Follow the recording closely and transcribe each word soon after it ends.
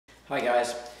Hi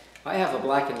guys, I have a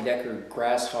Black & Decker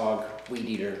Grass Hog Weed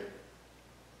Eater.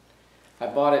 I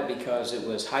bought it because it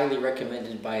was highly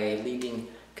recommended by a leading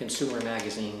consumer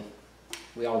magazine.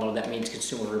 We all know that means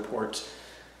Consumer Reports.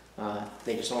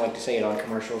 They just don't like to say it on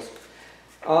commercials.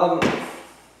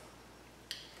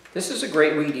 This is a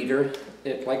great weed eater.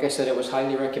 Like I said, it was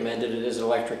highly recommended. It is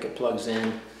electric, it plugs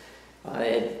in.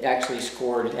 It actually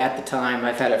scored, at the time,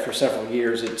 I've had it for several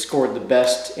years, it scored the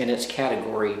best in its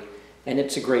category. And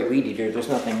it's a great weed eater, there's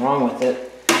nothing wrong with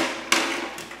it.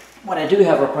 What I do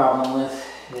have a problem with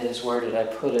is, where did I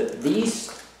put it? These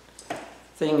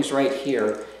things right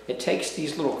here. It takes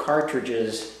these little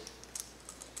cartridges,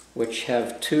 which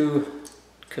have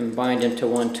combined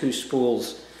into two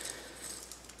spools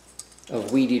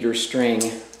of weed eater string.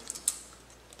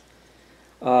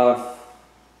 And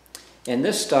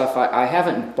this stuff, I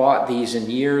haven't bought these in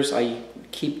years. I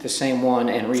keep the same one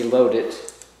and reload it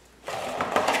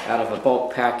out of a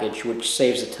bulk package, which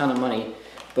saves a ton of money,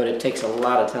 but it takes a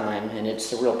lot of time and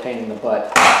it's a real pain in the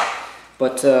butt.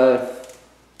 But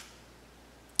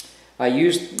I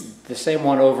used the same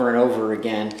one over and over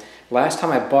again. Last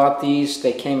time I bought these,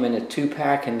 they came in a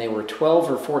 2-pack and they were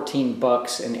 12 or 14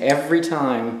 bucks, and every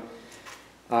time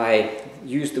I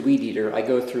use the weed eater, I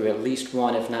go through at least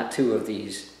one, if not two of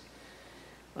these.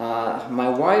 My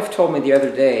wife told me the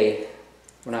other day,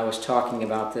 when I was talking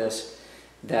about this,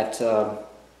 that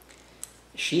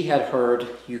she had heard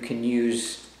you can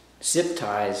use zip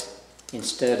ties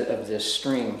instead of this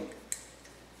string.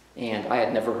 And I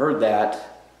had never heard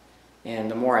that. And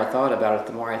the more I thought about it,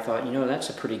 the more I thought, you know, that's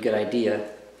a pretty good idea.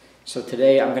 So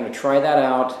today I'm going to try that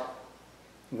out.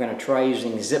 I'm going to try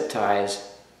using zip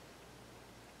ties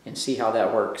and see how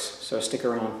that works. So stick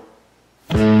around.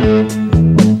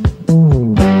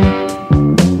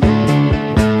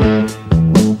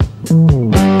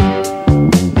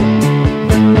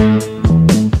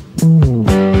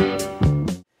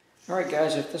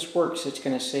 If this works, it's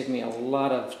going to save me a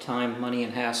lot of time, money,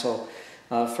 and hassle.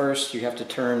 First, you have to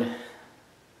turn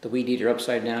the weed eater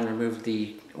upside down, remove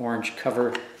the orange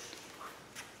cover,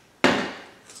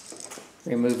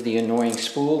 remove the annoying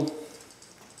spool.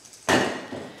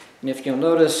 And if you'll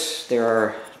notice, there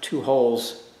are two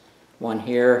holes, one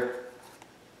here,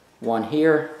 one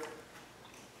here.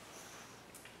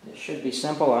 It should be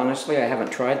simple. Honestly, I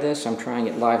haven't tried this. I'm trying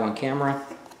it live on camera.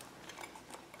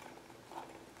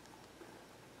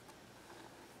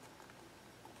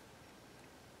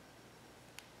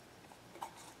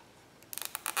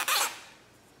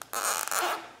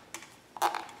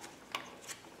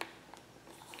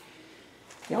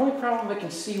 The only problem I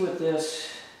can see with this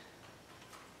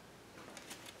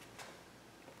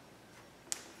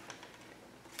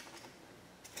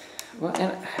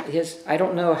is I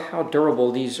don't know how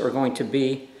durable these are going to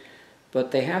be,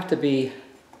 but they have to be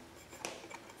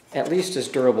at least as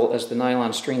durable as the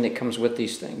nylon string that comes with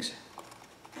these things.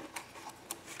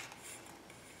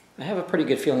 I have a pretty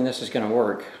good feeling this is going to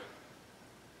work.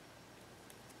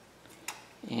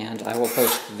 And I will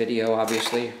post the video,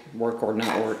 obviously, work or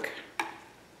not work.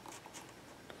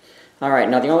 Alright,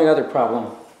 now the only other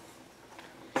problem,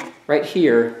 right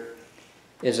here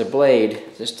is a blade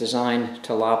that's designed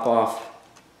to lop off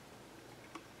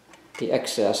the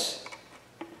excess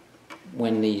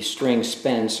when the string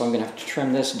spins, so I'm going to have to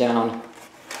trim this down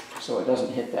so it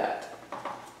doesn't hit that.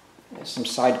 There's some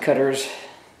side cutters,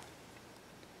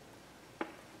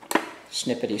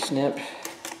 snippety snip.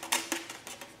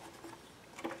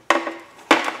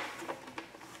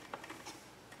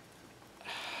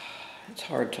 It's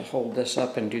hard to hold this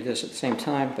up and do this at the same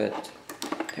time, but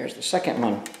there's the second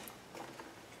one.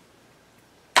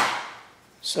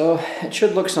 So it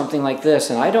should look something like this,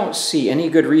 and I don't see any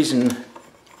good reason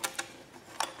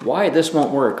why this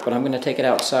won't work, but I'm going to take it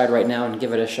outside right now and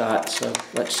give it a shot, so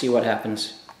let's see what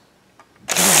happens.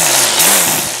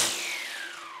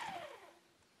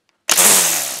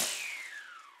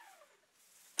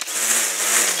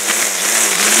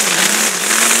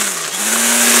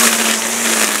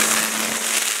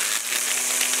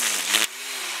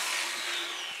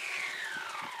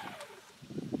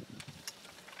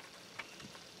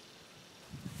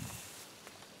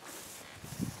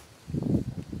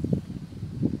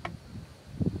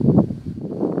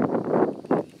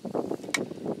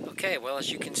 Okay, well,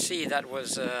 as you can see, that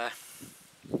was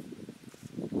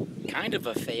kind of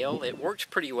a fail. It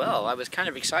worked pretty well. I was kind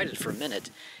of excited for a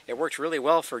minute. It worked really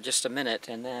well for just a minute,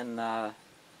 and then I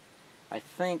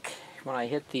think when I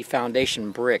hit the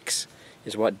foundation bricks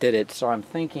is what did it. So I'm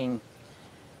thinking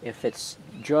if it's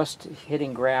just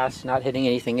hitting grass, not hitting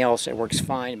anything else, it works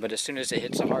fine, but as soon as it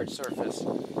hits a hard surface,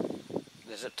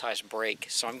 the zip ties break.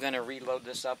 So I'm going to reload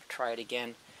this up, try it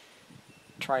again.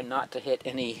 try not to hit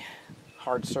any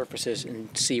hard surfaces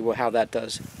and see how that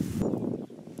does.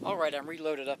 Alright, I'm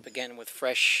reloaded up again with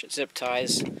fresh zip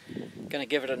ties. Gonna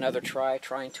give it another try,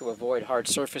 trying to avoid hard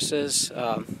surfaces.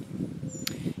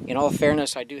 In all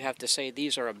fairness, I do have to say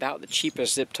these are about the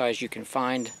cheapest zip ties you can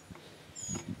find.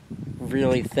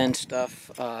 Really thin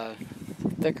stuff.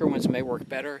 Thicker ones may work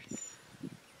better.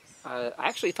 I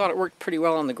actually thought it worked pretty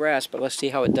well on the grass, but let's see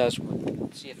how it does.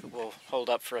 See if it will hold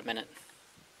up for a minute.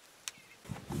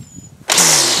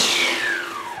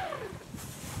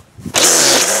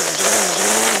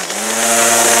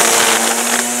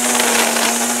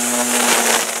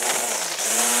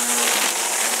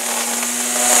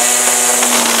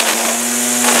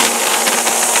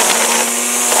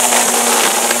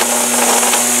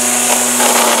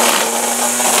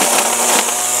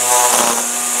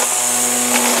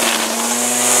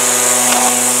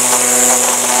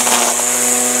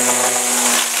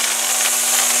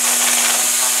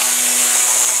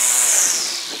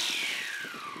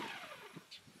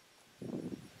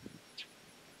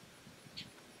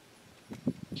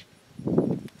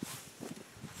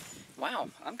 Wow,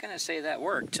 I'm going to say that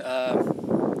worked.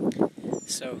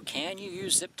 So can you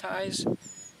use zip ties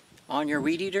on your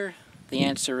weed eater? The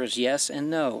answer is yes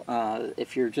and no.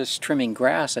 If you're just trimming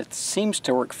grass, it seems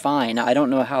to work fine. I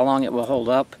don't know how long it will hold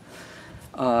up.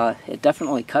 It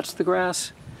definitely cuts the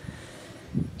grass.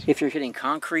 If you're hitting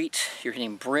concrete, you're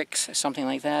hitting bricks, something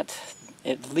like that,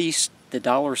 at least the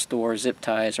dollar store zip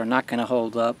ties are not going to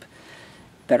hold up.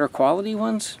 Better quality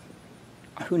ones?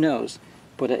 Who knows?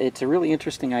 But it's a really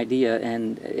interesting idea,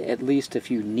 and at least if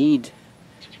you need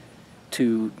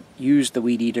to use the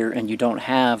weed eater and you don't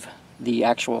have the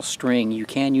actual string, you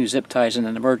can use zip ties in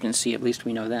an emergency. At least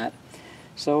we know that.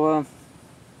 So,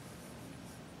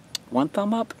 one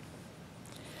thumb up.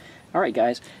 Alright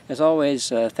guys, as always,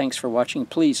 thanks for watching.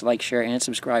 Please like, share, and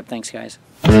subscribe. Thanks guys.